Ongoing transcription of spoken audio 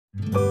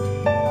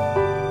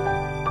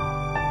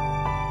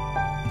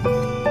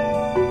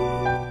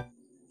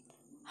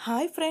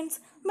Hi friends,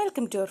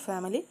 welcome to our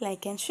family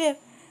like and share.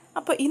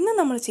 അപ്പോൾ ഇന്ന്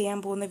നമ്മൾ ചെയ്യാൻ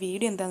പോകുന്ന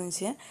വീഡിയോ എന്താണെന്ന്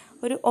വെച്ചാൽ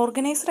ഒരു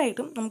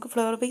ഓർഗനൈസറായിട്ടും നമുക്ക്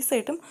ഫ്ലവർ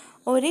ബേസായിട്ടും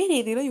ഒരേ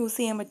രീതിയിൽ യൂസ്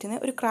ചെയ്യാൻ പറ്റുന്ന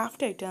ഒരു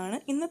ക്രാഫ്റ്റ് ആയിട്ടാണ്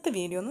ഇന്നത്തെ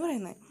വീഡിയോ എന്ന്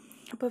പറയുന്നത്.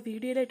 അപ്പോൾ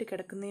വീഡിയോയിലായിട്ട്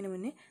കിടക്കുന്നതിന്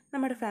മുന്നേ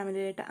നമ്മുടെ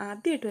ഫാമിലിയിലായിട്ട്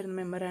ആദ്യമായിട്ട് വരുന്ന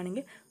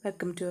മെമ്പറാണെങ്കിൽ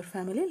welcome to our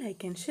family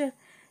like and share.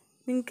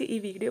 നിങ്ങൾക്ക് ഈ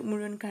വീഡിയോ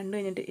മുഴുവൻ കണ്ടു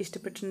കഴിഞ്ഞിട്ട്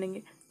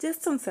ഇഷ്ടപ്പെട്ടിട്ടുണ്ടെങ്കിൽ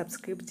ജസ്റ്റ് ഒന്ന്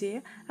സബ്സ്ക്രൈബ്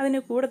ചെയ്യുക. അതിൻ്റെ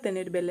കൂടെ തന്നെ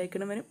ഒരു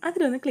ബെല്ലൈക്കണും വരും,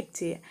 അതിലൊന്ന് ക്ലിക്ക്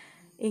ചെയ്യുക.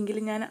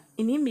 എങ്കിലും ഞാൻ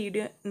ഇനിയും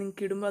വീഡിയോ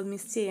നിങ്ങൾക്ക് ഇടുമ്പോൾ അത്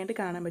മിസ് ചെയ്യാണ്ട്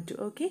കാണാൻ പറ്റും.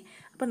 ഓക്കെ,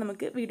 അപ്പോൾ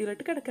നമുക്ക്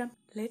വീഡിയോയിലോട്ട് കിടക്കാം.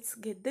 Let's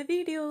get the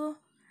video.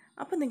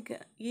 അപ്പോൾ നിങ്ങൾക്ക്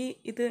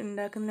ഇത്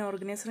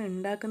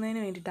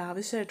ഉണ്ടാക്കുന്നതിന് വേണ്ടിയിട്ട്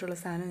ആവശ്യമായിട്ടുള്ള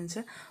സാധനം എന്ന്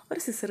വെച്ചാൽ ഒരു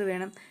സിസർ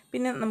വേണം.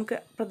 പിന്നെ നമുക്ക്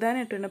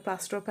പ്രധാനമായിട്ട് വേണ്ട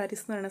പ്ലാസ്റ്റർ ഓഫ്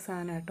പാരീസ് എന്ന് പറയുന്ന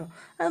സാധനം കേട്ടോ.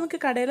 അത് നമുക്ക്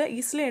കടയിൽ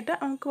ഈസിലി ആയിട്ട്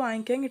നമുക്ക്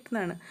വാങ്ങിക്കാൻ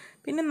കിട്ടുന്നതാണ്.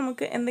 പിന്നെ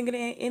നമുക്ക്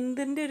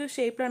എന്തിൻ്റെ ഒരു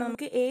ഷേപ്പിലാണ്,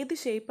 നമുക്ക് ഏത്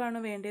ഷേപ്പാണ്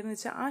വേണ്ടതെന്ന്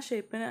വെച്ചാൽ ആ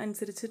ഷേപ്പിന്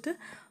അനുസരിച്ചിട്ട്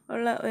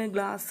ഉള്ള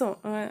ഗ്ലാസ്സോ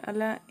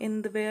അല്ല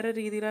വേറെ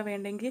രീതിയിലാണ്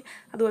വേണ്ടെങ്കിൽ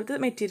അതുപോലത്തെ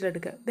മെറ്റീരിയൽ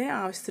എടുക്കുക.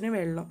 ആവശ്യത്തിന്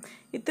വെള്ളം,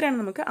 ഇത്രയാണ്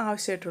നമുക്ക്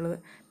ആവശ്യമായിട്ടുള്ളത്.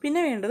 പിന്നെ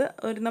വേണ്ടത്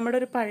നമ്മുടെ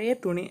ഒരു പഴയ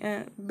തുണി,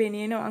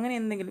 ബനിയനോ അങ്ങനെ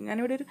എന്തെങ്കിലും.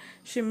 ഞാനിവിടെ ഒരു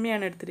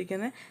ഷിമ്മയാണ്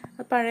എടുത്തിരിക്കുന്നത്.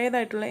 അത്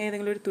പഴയതായിട്ടുള്ള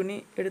ഏതെങ്കിലും ഒരു തുണി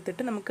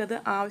എടുത്തിട്ട് നമുക്കത്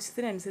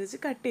ആവശ്യത്തിനനുസരിച്ച്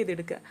കട്ട്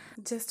ചെയ്തെടുക്കുക.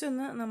 ജസ്റ്റ്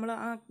ഒന്ന് നമ്മൾ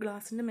ആ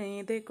ഗ്ലാസിൻ്റെ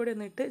മേതയിൽ കൂടെ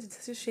ഒന്നിട്ട്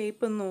ജസ്റ്റ്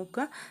ഷേപ്പ് ഒന്ന്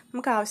നോക്കുക.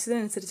 നമുക്ക്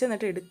ആവശ്യത്തിനനുസരിച്ച്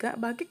എന്നിട്ട് എടുക്കുക,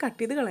 ബാക്കി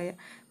കട്ട് ചെയ്ത് കളയുക.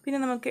 പിന്നെ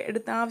നമുക്ക്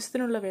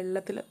ആവശ്യത്തിനുള്ള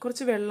വെള്ളത്തിൽ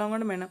കുറച്ച് വെള്ളം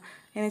കൊണ്ട് വേണം.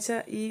 എന്നുവെച്ചാൽ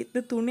ഇത്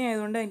തുണി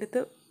ആയതുകൊണ്ട് അതിൻ്റെ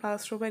അകത്ത്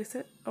പ്ലാസ്റ്റർ ഓഫ് പാരീസ്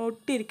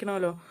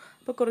ഒട്ടിയിരിക്കണമല്ലോ.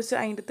 അപ്പോൾ കുറച്ച്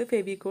അതിൻ്റെ അകത്ത്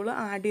ഫെവിക്കോൾ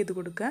ആഡ് ചെയ്ത്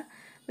കൊടുക്കുക.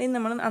 then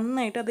നമ്മൾ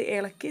നന്നായിട്ട് അത്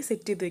ഇളക്കി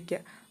സെറ്റ് ചെയ്ത് വയ്ക്കുക.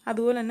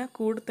 അതുപോലെ തന്നെ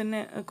കൂടെ തന്നെ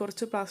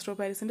കുറച്ച് പ്ലാസ്റ്റർ ഓഫ്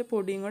പാരീസിൻ്റെ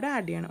പൊടിയും കൂടെ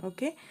ആഡ് ചെയ്യണം.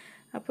 ഓക്കെ,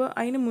 അപ്പോൾ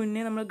അതിന്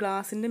മുന്നേ നമ്മൾ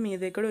ഗ്ലാസിൻ്റെ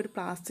മീതേക്കൂടെ ഒരു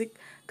പ്ലാസ്റ്റിക്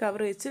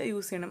കവർ വെച്ച്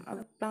യൂസ് ചെയ്യണം.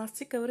 അത്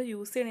പ്ലാസ്റ്റിക് കവർ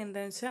യൂസ് ചെയ്യണം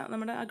എന്താണെന്ന് വെച്ചാൽ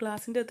നമ്മുടെ ആ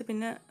ഗ്ലാസിൻ്റെ അകത്ത്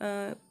പിന്നെ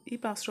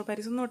ഈ പ്ലാസ്റ്റർ ഓഫ്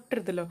പാരീസ് ഒന്നും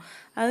ഒട്ടരുതല്ലോ.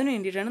 അതിന്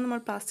വേണ്ടിയിട്ടാണ്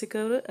നമ്മൾ പ്ലാസ്റ്റിക്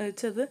കവർ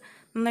വെച്ചത്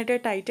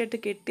നന്നായിട്ട് ടൈറ്റായിട്ട്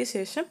കെട്ടിയ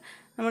ശേഷം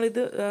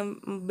നമ്മളിത്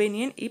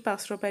ബനിയൻ ഈ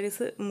പ്ലാസ്റ്റർ ഓഫ്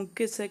പാരീസ്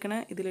മുക്കി വെച്ചേക്കണ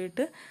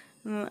ഇതിലിട്ട്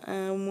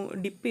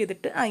ഡിപ്പ്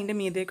ചെയ്തിട്ട് അതിൻ്റെ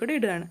മീതേക്കൂടെ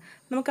ഇടുകയാണ്.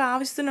 നമുക്ക്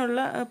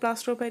ആവശ്യത്തിനുള്ള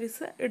പ്ലാസ്റ്റർ ഓഫ്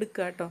പാരീസ്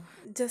എടുക്കുക കേട്ടോ.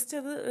 ജസ്റ്റ്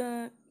അത്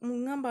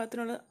മുങ്ങാൻ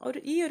പാകത്തിനുള്ള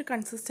ഈ ഒരു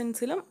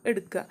കൺസിസ്റ്റൻസിലും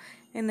എടുക്കുക.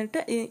 എന്നിട്ട്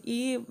ഈ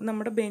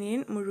നമ്മുടെ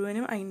ബനിയൻ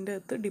മുഴുവനും അതിൻ്റെ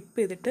അകത്ത് ഡിപ്പ്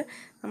ചെയ്തിട്ട്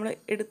നമ്മൾ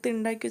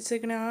ഉണ്ടാക്കി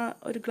വെച്ചേക്കണ ആ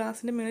ഒരു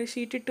ഗ്ലാസിൻ്റെ മേലെ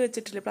ഷീറ്റ് ഇട്ട്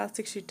വെച്ചിട്ടില്ലേ,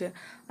 പ്ലാസ്റ്റിക് ഷീറ്റ്,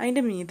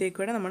 അതിൻ്റെ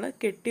മീതേക്കൂടെ നമ്മൾ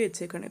കെട്ടി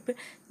വെച്ചേക്കണം. ഇപ്പം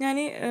ഞാൻ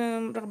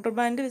റബ്ബർ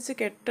ബാൻഡ് വെച്ച്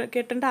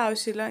കെട്ടേണ്ട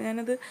ആവശ്യമില്ല.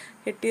 ഞാനത്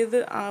കെട്ടിയത്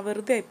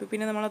വെറുതെ ആയിപ്പോൾ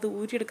പിന്നെ നമ്മളത്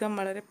ഊരിയെടുക്കാൻ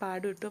വളരെ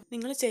പാട് കിട്ടും.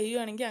 നിങ്ങൾ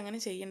ചെയ്യുകയാണെങ്കിൽ അങ്ങനെ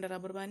ചെയ്യേണ്ട,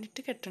 റബ്ബർ ബാൻഡ്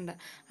ഇട്ട് കെട്ടണ്ട.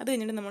 അത്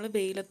കഴിഞ്ഞിട്ട് നമ്മൾ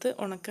വെയിലത്ത്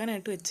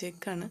ഉണക്കാനായിട്ട്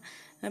വെച്ചേക്കാണ്.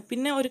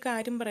 പിന്നെ ഒരു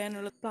കാര്യം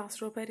പറയാനുള്ളത്,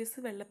 പ്ലാസ്റ്റർ ഓഫ് പാരീസ്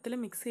വെള്ളത്തിൽ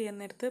മിക്സ് ചെയ്യാൻ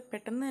നേരത്ത്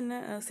പെട്ടെന്ന് തന്നെ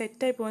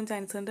സെറ്റായി പോകാൻ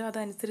ചാൻസ് ഉണ്ട്.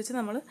 അതനുസരിച്ച്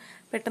നമ്മൾ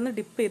പെട്ടെന്ന്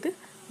ഡിപ്പ് ചെയ്ത്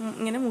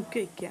ഇങ്ങനെ മുക്കി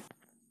വയ്ക്കുക.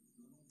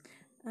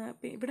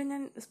 ഇവിടെ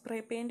ഞാൻ സ്പ്രേ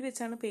പെയിൻറ്റ്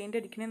വെച്ചാണ് പെയിൻറ്റ്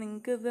അടിക്കണത്.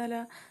 നിങ്ങൾക്ക് ഇതല്ല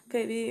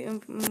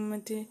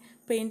മറ്റേ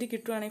പെയിൻറ്റ്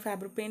കിട്ടുവാണെങ്കിൽ,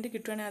 ഫാബ്രിക് പെയിൻറ്റ്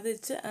കിട്ടുവാണെങ്കിൽ അത്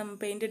വെച്ച്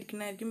പെയിൻറ്റ്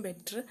അടിക്കുന്നതായിരിക്കും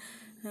ബെറ്റർ.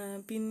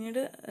 പിന്നീട്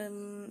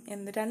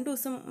 2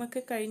 ദിവസം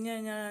ഒക്കെ കഴിഞ്ഞ്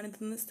കഴിഞ്ഞാലാണ്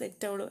ഇതൊന്ന്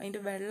സെറ്റ് ആവുള്ളൂ.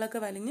 അതിൻ്റെ വെള്ളമൊക്കെ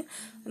വലിഞ്ഞ്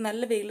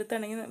നല്ല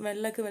വെയിലത്താണെങ്കിൽ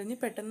വെള്ളമൊക്കെ വലിഞ്ഞ്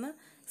പെട്ടെന്ന്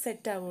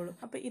സെറ്റ് ആവുള്ളൂ.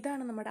 അപ്പോൾ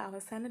ഇതാണ് നമ്മുടെ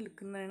അവസാനം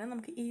ലുക്കുന്നതാണ്.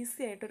 നമുക്ക്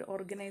ഈസി ആയിട്ടൊരു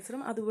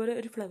ഓർഗനൈസറും അതുപോലെ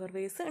ഒരു ഫ്ലവർ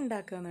വേസ്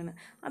ഉണ്ടാക്കാവുന്നതാണ്.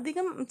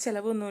 അധികം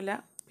ചിലവൊന്നുമില്ല,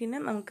 പിന്നെ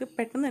നമുക്ക്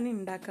പെട്ടെന്ന് തന്നെ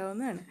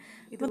ഉണ്ടാക്കാവുന്നതാണ്.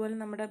 ഇതുപോലെ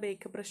നമ്മുടെ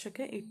മേക്കപ്പ്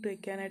ബ്രഷൊക്കെ ഇട്ട്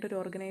വയ്ക്കാനായിട്ടൊരു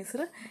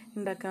ഓർഗനൈസർ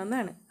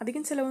ഉണ്ടാക്കാവുന്നതാണ്.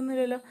 അധികം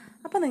ചിലവൊന്നുമില്ലല്ലോ.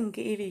 അപ്പോൾ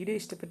നിങ്ങൾക്ക് ഈ വീഡിയോ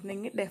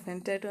ഇഷ്ടപ്പെട്ടിട്ടുണ്ടെങ്കിൽ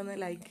ഡെഫിനറ്റായിട്ട് ഒന്ന്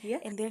ലൈക്ക്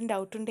ചെയ്യുക. എന്തെങ്കിലും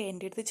ഡൗട്ട് ഉണ്ടെങ്കിൽ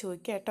എൻ്റെ അടുത്ത്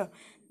ചോദിക്കുക കേട്ടോ.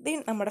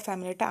 നമ്മുടെ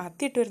ഫാമിലിയായിട്ട്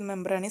ആദ്യമായിട്ട് വരുന്ന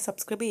മെമ്പറാണെങ്കിൽ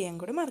സബ്സ്ക്രൈബ് ചെയ്യാൻ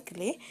കൂടെ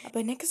മറക്കില്ലേ.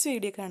 അപ്പോൾ next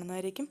video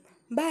കാണുന്നതായിരിക്കും.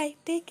 By,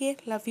 take care,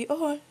 love you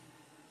all.